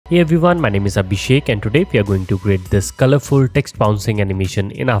Hey everyone, my name is Abhishek and today we are going to create this colorful text bouncing animation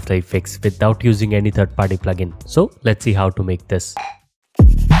in After Effects without using any third-party plugin. So let's see how to make this.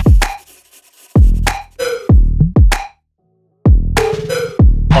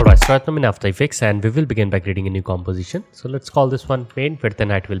 Alright, so right now I'm in After Effects and we will begin by creating a new composition. So let's call this one main. Width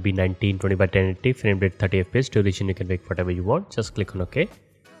and height will be 1920 by 1080, frame rate 30 fps, duration you can make whatever you want. Just click on OK.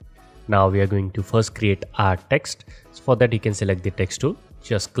 Now we are going to first create our text. So for that you can select the text tool.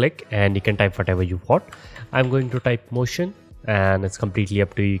 Just click and you can type whatever you want. I'm going to type motion and it's completely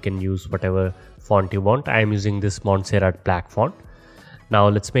up to you. You can use whatever font you want. I am using this Montserrat black font. Now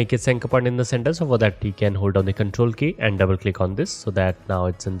let's make it center point in the center. So for that you can hold down the control key and double click on this so that now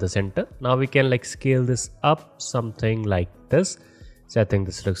it's in the center. Now we can scale this up something like this. So I think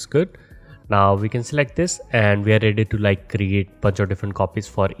this looks good. Now we can select this and we are ready to create bunch of different copies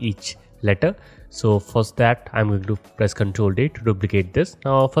for each letter. So first that I'm going to press Ctrl D to duplicate this.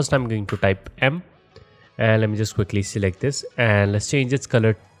 Now first I'm going to type M and let me just quickly select this and let's change its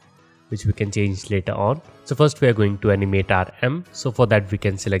color, which we can change later on. So first we are going to animate our M. So for that we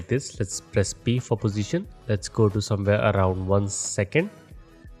can select this. Let's press P for position. Let's go to somewhere around 1 second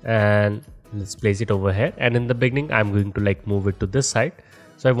and let's place it over here. And in the beginning I'm going to move it to this side.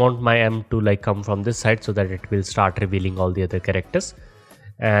 So I want my M to come from this side so that it will start revealing all the other characters.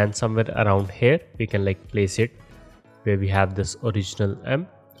 And somewhere around here we can place it where we have this original M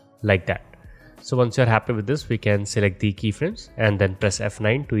like that. So once you're happy with this, we can select the keyframes and then press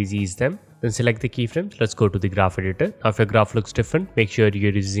F9 to ease them. Then select the keyframes. Let's go to the graph editor. Now if your graph looks different, make sure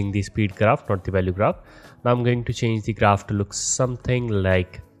you're using the speed graph, not the value graph. Now I'm going to change the graph to look something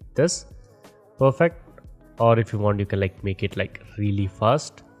like this. Perfect. Or if you want, you can make it really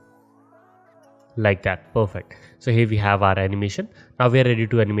fast like that. Perfect. So here we have our animation. Now we are ready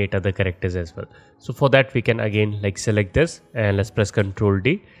to animate other characters as well. So for that we can again select this and let's press Ctrl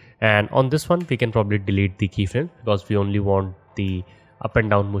D. And on this one we can probably delete the keyframe because we only want the up and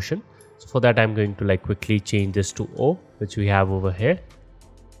down motion. So for that I'm going to quickly change this to O, which we have over here.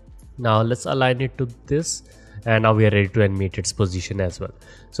 Now let's align it to this and now we are ready to animate its position as well.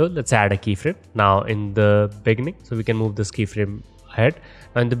 So let's add a keyframe now in the beginning. So we can move this keyframe ahead.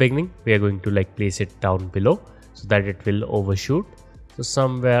 Now in the beginning we are going to place it down below so that it will overshoot. So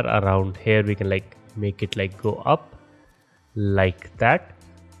somewhere around here we can make it go up like that.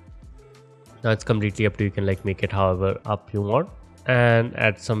 Now it's completely up to you. You can make it however up you want, and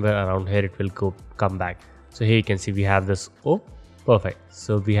at somewhere around here it will come back. So here you can see we have this O. Perfect.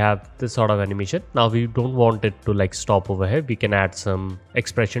 So we have this sort of animation. Now we don't want it to stop over here. We can add some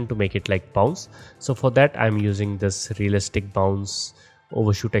expression to make it bounce. So for that I'm using this realistic bounce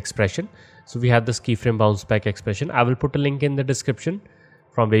overshoot expression. So we have this keyframe bounce back expression. I will put a link in the description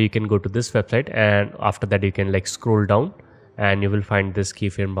from where you can go to this website, and after that you can scroll down and you will find this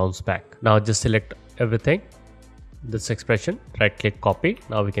keyframe bounce back. Now just select everything, this expression, right click, copy.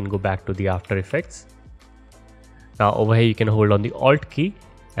 Now we can go back to the After Effects. Now over here you can hold on the Alt key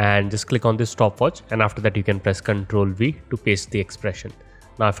and just click on this stopwatch, and after that you can press Ctrl V to paste the expression.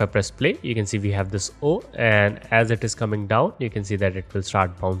 Now if I press play, you can see we have this O, and as it is coming down you can see that it will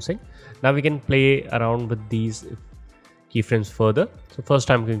start bouncing. Now we can play around with these keyframes further. So first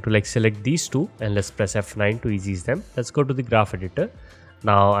I'm going to select these two and let's press F9 to ease them. Let's go to the graph editor.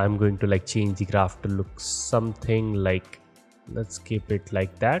 Now I'm going to change the graph to look something let's keep it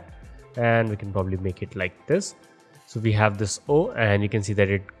like that, and we can probably make it like this. So we have this O and you can see that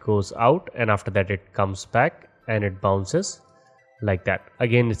it goes out and after that it comes back and it bounces like that.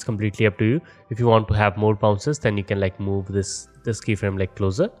 Again, it's completely up to you. If you want to have more bounces, then you can move this keyframe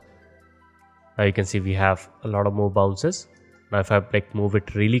closer. Now you can see we have a lot of more bounces. Now if I move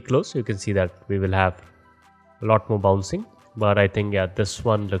it really close, you can see that we will have a lot more bouncing, but I think this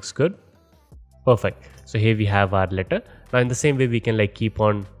one looks good. Perfect. So here we have our letter. Now in the same way we can keep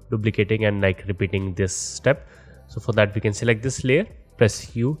on duplicating and repeating this step. So for that we can select this layer,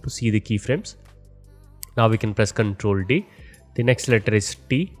 press U to see the keyframes. Now we can press Ctrl D. The next letter is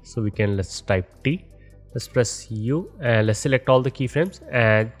T, so let's type T. Let's press U and let's select all the keyframes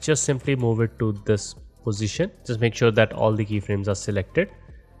and just simply move it to this position. Just make sure that all the keyframes are selected.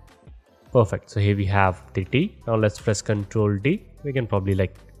 Perfect. So here we have the T. Now let's press Ctrl D. We can probably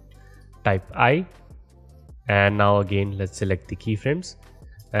type I, and now again let's select the keyframes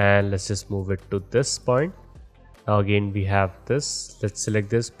and let's just move it to this point. Now again we have this. Let's select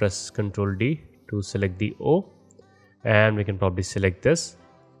this, press Ctrl D to select the O, and we can probably select this.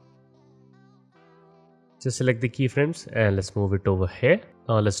 Just select the keyframes and let's move it over here.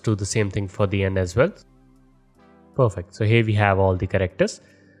 Now let's do the same thing for the end as well. Perfect. So here we have all the characters.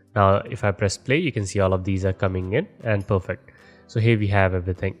 Now if I press play, you can see all of these are coming in, and perfect. So here we have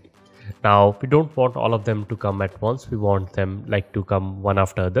everything. Now we don't want all of them to come at once, we want them like to come one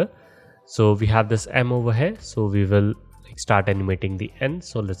after other. So we have this M over here, so we will like start animating the N.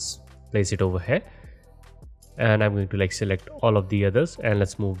 So let's place it over here, and I'm going to like select all of the others and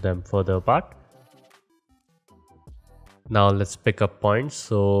let's move them further apart. Now let's pick up points.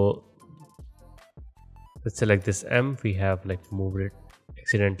 So let's select this M, we have like moved it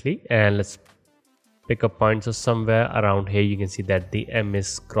accidentally, and let's pick up points. So somewhere around here you can see that the M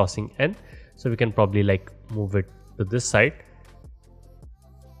is crossing N, so we can probably like move it to this side.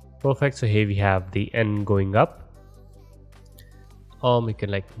 Perfect. So here we have the N going up, or we can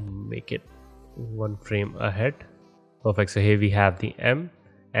like make it one frame ahead. Perfect. So here we have the M,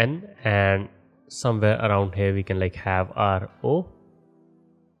 N, and somewhere around here we can like have our O.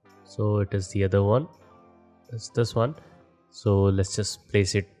 So it is the other one, it's this one. So let's just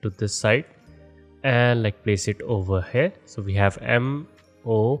place it to this side and like place it over here. So we have M,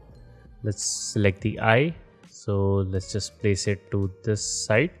 O. Let's select the I, so let's just place it to this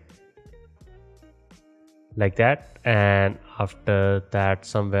side like that. And after that,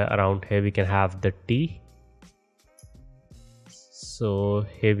 somewhere around here we can have the T. So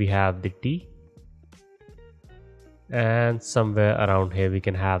here we have the T, and somewhere around here we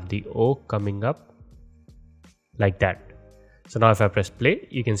can have the O coming up like that. So now if I press play,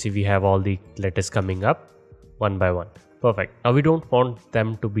 you can see we have all the letters coming up one by one. Perfect. Now we don't want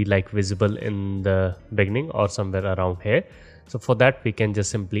them to be like visible in the beginning or somewhere around here. So for that we can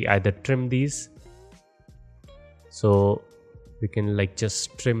just simply either trim these. So we can like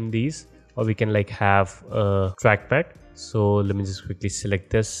just trim these, or we can like have a trackpad. So let me just quickly select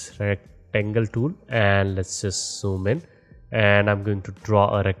this rectangle tool and let's just zoom in, and I'm going to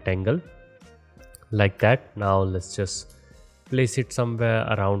draw a rectangle like that. Now let's just place it somewhere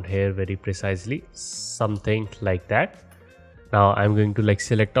around here very precisely, something like that. Now I'm going to like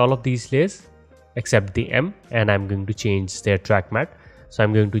select all of these layers except the M, and I'm going to change their track matte. So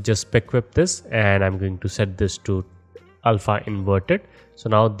I'm going to just pick whip this, and I'm going to set this to alpha inverted. So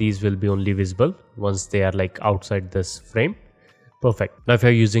now these will be only visible once they are like outside this frame. Perfect. Now if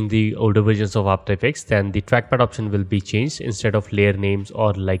you're using the older versions of After Effects, then the trackpad option will be changed. Instead of layer names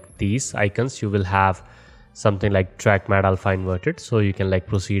or like these icons, you will have something like track matte alpha inverted, so you can like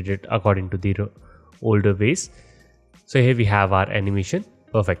proceed it according to the older ways. So here we have our animation.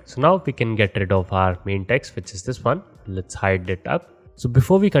 Perfect. So now we can get rid of our main text, which is this one. Let's hide it up. So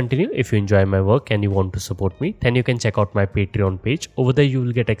before we continue, if you enjoy my work and you want to support me, then you can check out my Patreon page. Over there you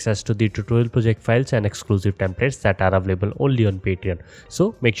will get access to the tutorial project files and exclusive templates that are available only on Patreon.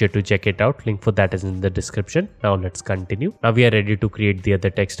 So make sure to check it out. Link for that is in the description. Now let's continue. Now we are ready to create the other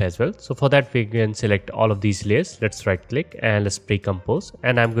text as well. So for that we can select all of these layers. Let's right click and let's pre-compose,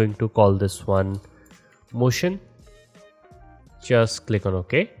 and I'm going to call this one motion. Just click on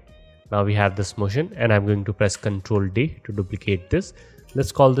OK. Now we have this motion, and I'm going to press Ctrl D to duplicate this. Let's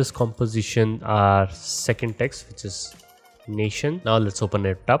call this composition our second text, which is nation. Now let's open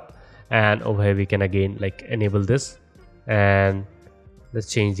it up, and over here we can again like enable this, and let's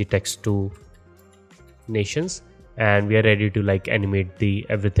change the text to nations, and we are ready to like animate the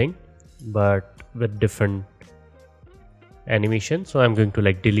everything but with different animation. So I'm going to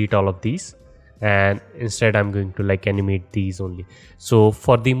like delete all of these, and instead I'm going to like animate these only. So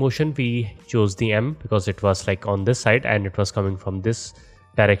for the motion we chose the M because it was like on this side and it was coming from this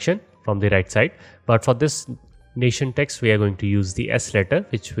direction from the right side. But for this nation text we are going to use the S letter,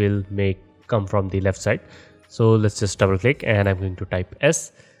 which will come from the left side. So let's just double click, and I'm going to type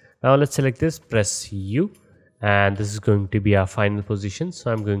S. Now let's select this, press U, and this is going to be our final position.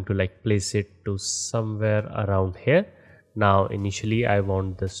 So I'm going to like place it to somewhere around here. Now initially I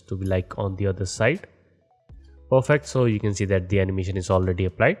want this to be like on the other side. Perfect. So you can see that the animation is already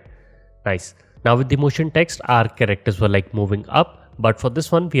applied. Nice. Now with the motion text our characters were like moving up, but for this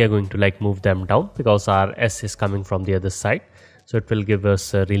one we are going to like move them down because our S is coming from the other side. So it will give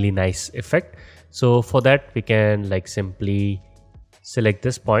us a really nice effect. So for that we can like simply select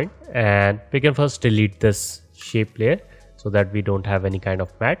this point, and we can first delete this shape layer so that we don't have any kind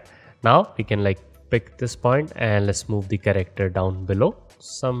of matte. Now we can like pick this point and let's move the character down below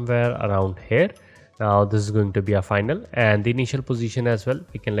somewhere around here. Now this is going to be our final, and the initial position as well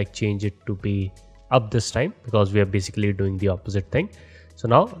we can like change it to be up this time because we are basically doing the opposite thing. So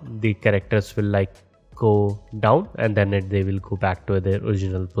now the characters will like go down, and then they will go back to their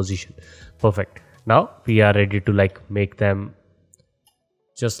original position. Perfect. Now we are ready to like make them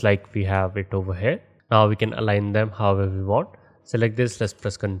just like we have it over here. Now we can align them however we want. Select this, let's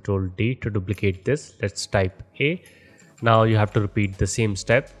press Ctrl D to duplicate this. Let's type A. Now you have to repeat the same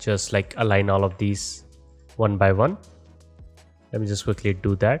step, just like align all of these one by one. Let me just quickly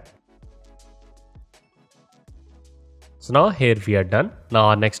do that. So now here we are done. Now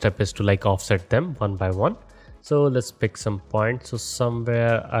our next step is to like offset them one by one. So let's pick some points. So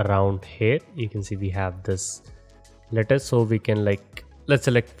somewhere around here you can see we have this letter, so we can like, let's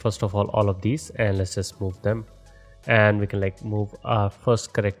select first of all of these and let's just move them, and we can like move our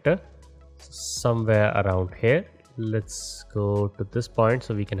first character somewhere around here. Let's go to this point,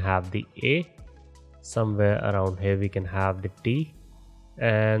 so we can have the A. Somewhere around here we can have the T,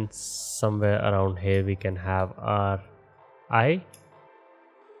 and somewhere around here we can have our I.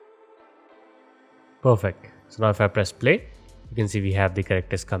 Perfect. So now if I press play, you can see we have the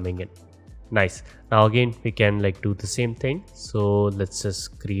characters coming in. Nice. Now again we can like do the same thing. So let's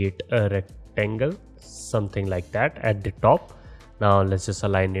just create a rectangle, something like that at the top. Now let's just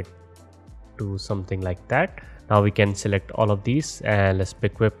align it to something like that. Now we can select all of these and let's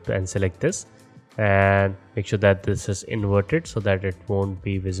pick whip and select this and make sure that this is inverted so that it won't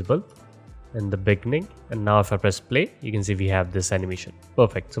be visible in the beginning. And now if I press play, you can see we have this animation.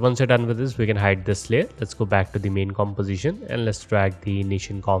 Perfect. So once you're done with this, we can hide this layer. Let's go back to the main composition and let's drag the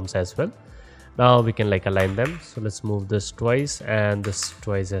nation comps as well. Now we can like align them. So let's move this twice and this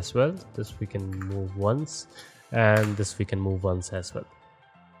twice as well. This we can move once and this we can move once as well,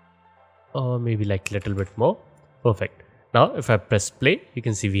 or maybe like a little bit more. Perfect. Now if I press play, you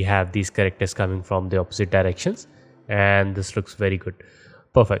can see we have these characters coming from the opposite directions and this looks very good.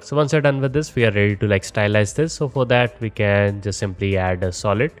 Perfect. So once you're done with this, we are ready to like stylize this. So for that we can just simply add a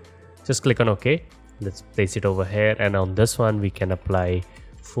solid. Just click on OK. Let's place it over here, and on this one we can apply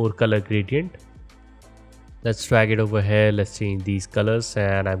 4 color gradient. Let's drag it over here. Let's change these colors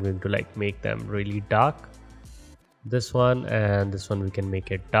and I'm going to like make them really dark. This one and this one we can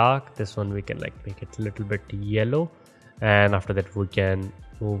make it dark. This one we can like make it a little bit yellow, and after that we can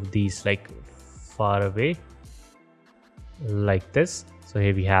move these like far away like this. So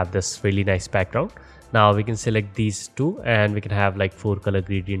here we have this really nice background. Now we can select these two and we can have like 4 color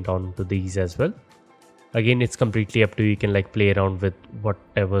gradient onto these as well. Again, it's completely up to you. You can like play around with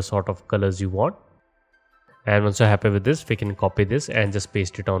whatever sort of colors you want. And once you're happy with this, we can copy this and just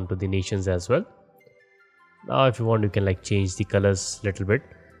paste it onto the nations as well. Now if you want, you can like change the colors a little bit.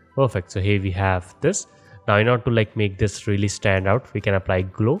 Perfect. So here we have this. Now in order to like make this really stand out, we can apply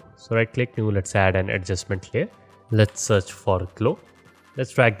glow. So right click, new, let's add an adjustment layer. Let's search for glow.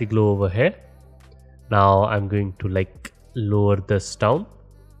 Let's drag the glow over here. Now I'm going to like lower this down,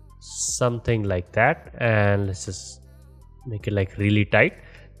 something like that, and let's just make it like really tight.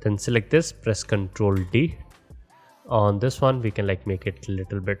 Then select this, press Ctrl D. On this one we can like make it a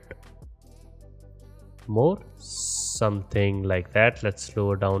little bit more, something like that. Let's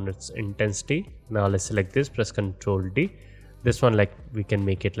lower down its intensity. Now let's select this, press Ctrl D. This one like we can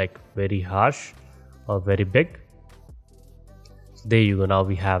make it like very harsh or very big. So there you go. Now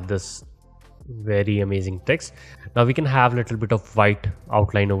we have this very amazing text. Now we can have a little bit of white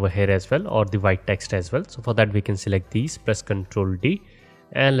outline over here as well, or the white text as well. So for that we can select these, press Ctrl D,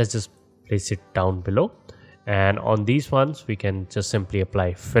 and let's just place it down below. And on these ones we can just simply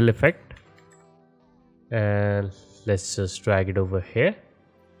apply fill effect, and let's just drag it over here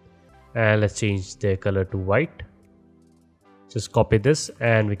and let's change their color to white. Just copy this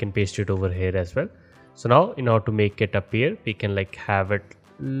and we can paste it over here as well. So now in order to make it appear, we can like have it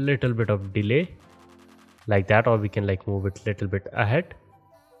little bit of delay like that, or we can like move it little bit ahead,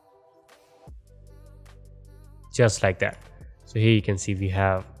 just like that. So here you can see we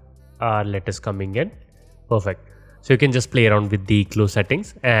have our letters coming in. Perfect. So you can just play around with the glow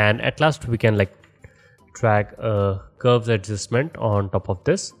settings, and at last we can like drag a curves adjustment on top of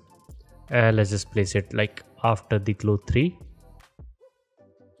this, and let's just place it like after the glow 3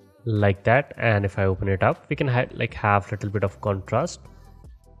 like that. And if I open it up, we can have little bit of contrast,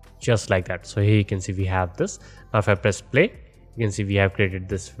 just like that. So here you can see we have this. Now if I press play, you can see we have created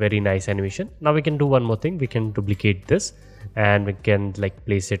this very nice animation. Now we can do one more thing. We can duplicate this and we can like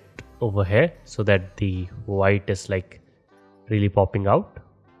place it over here so that the white is like really popping out,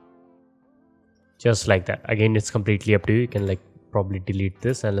 just like that. Again, it's completely up to you. You can like probably delete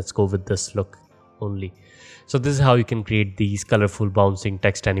this and let's go with this look only. So this is how you can create these colorful bouncing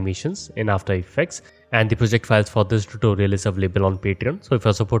text animations in After Effects, and the project files for this tutorial is available on Patreon. So if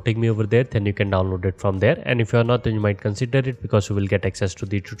you're supporting me over there, then you can download it from there, and if you're not, then you might consider it, because you will get access to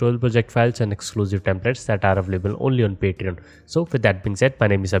the tutorial project files and exclusive templates that are available only on Patreon. So with that being said, my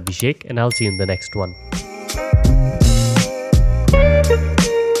name is Abhishek and I'll see you in the next one.